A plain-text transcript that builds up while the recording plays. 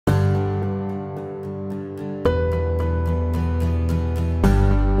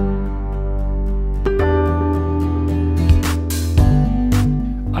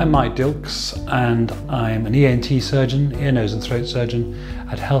I'm Mike Dilkes and I'm an ENT surgeon, ear, nose and throat surgeon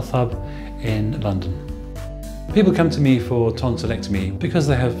at Health Hub in London. People come to me for tonsillectomy because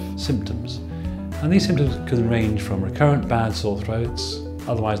they have symptoms, and these symptoms can range from recurrent bad sore throats,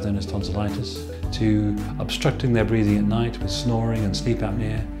 otherwise known as tonsillitis, to obstructing their breathing at night with snoring and sleep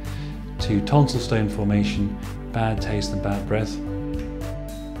apnea, to tonsil stone formation, bad taste and bad breath.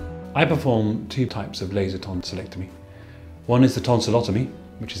 I perform two types of laser tonsillectomy. One is the tonsillotomy,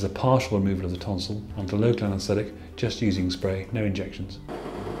 which is the partial removal of the tonsil under local anaesthetic, just using spray, no injections.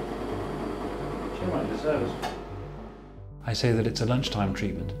 I say that it's a lunchtime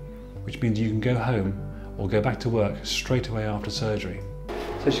treatment, which means you can go home or go back to work straight away after surgery.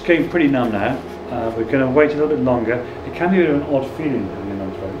 So she's getting pretty numb now. We're going to wait a little bit longer. It can be an odd feeling having a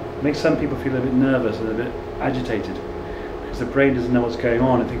numb throat. It makes some people feel a bit nervous and a bit agitated because the brain doesn't know what's going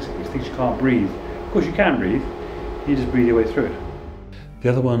on. It thinks you can't breathe. Of course you can breathe, you just breathe your way through it. The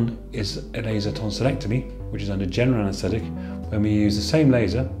other one is a laser tonsillectomy, which is under general anaesthetic, when we use the same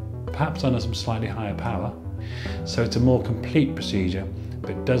laser, perhaps under some slightly higher power. So it's a more complete procedure, but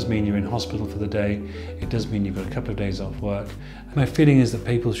it does mean you're in hospital for the day. It does mean you've got a couple of days off work. And my feeling is that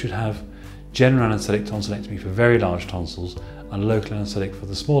people should have general anaesthetic tonsillectomy for very large tonsils and local anaesthetic for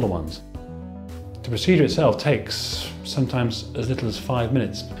the smaller ones. The procedure itself takes sometimes as little as 5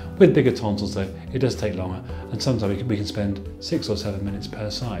 minutes. With bigger tonsils though, it does take longer, and sometimes we can spend 6 or 7 minutes per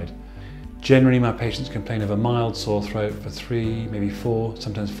side. Generally my patients complain of a mild sore throat for 3, maybe 4,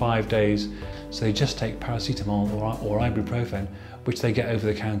 sometimes 5 days, so they just take paracetamol or ibuprofen, which they get over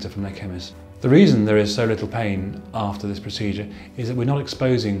the counter from their chemist. The reason there is so little pain after this procedure is that we're not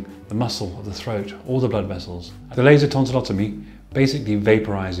exposing the muscle of the throat or the blood vessels. The laser tonsillotomy basically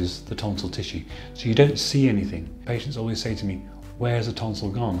vaporizes the tonsil tissue, so you don't see anything. Patients always say to me, "Where's the tonsil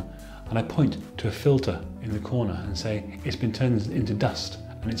gone?" And I point to a filter in the corner and say, "It's been turned into dust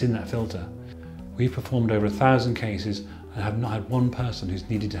and it's in that filter." We've performed over 1,000 cases and have not had one person who's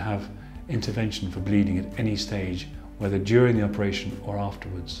needed to have intervention for bleeding at any stage, whether during the operation or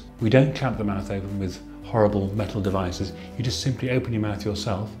afterwards. We don't clamp the mouth open with horrible metal devices. You just simply open your mouth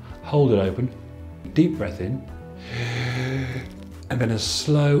yourself, hold it open, deep breath in, and then a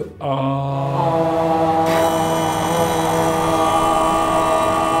slow ah.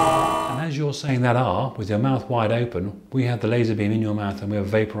 And as you're saying that ah with your mouth wide open, we have the laser beam in your mouth and we're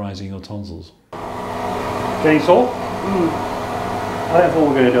vaporizing your tonsils. Getting sore? I don't know what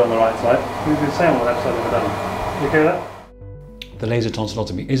we're going to do on the right side. We've been saying what left side we've done. You okay with that? The laser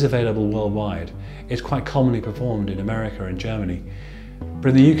tonsillotomy is available worldwide. It's quite commonly performed in America and Germany. But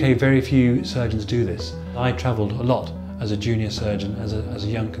in the UK, very few surgeons do this. I travelled a lot as a junior surgeon, as a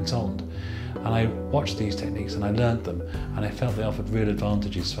young consultant, and I watched these techniques and I learned them, and I felt they offered real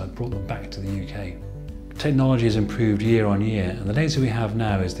advantages, so I brought them back to the UK. Technology has improved year on year, and the laser we have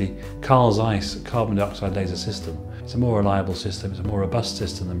now is the Carl Zeiss carbon dioxide laser system. It's a more reliable system, it's a more robust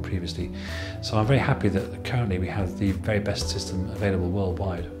system than previously, so I'm very happy that currently we have the very best system available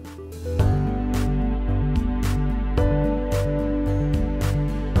worldwide.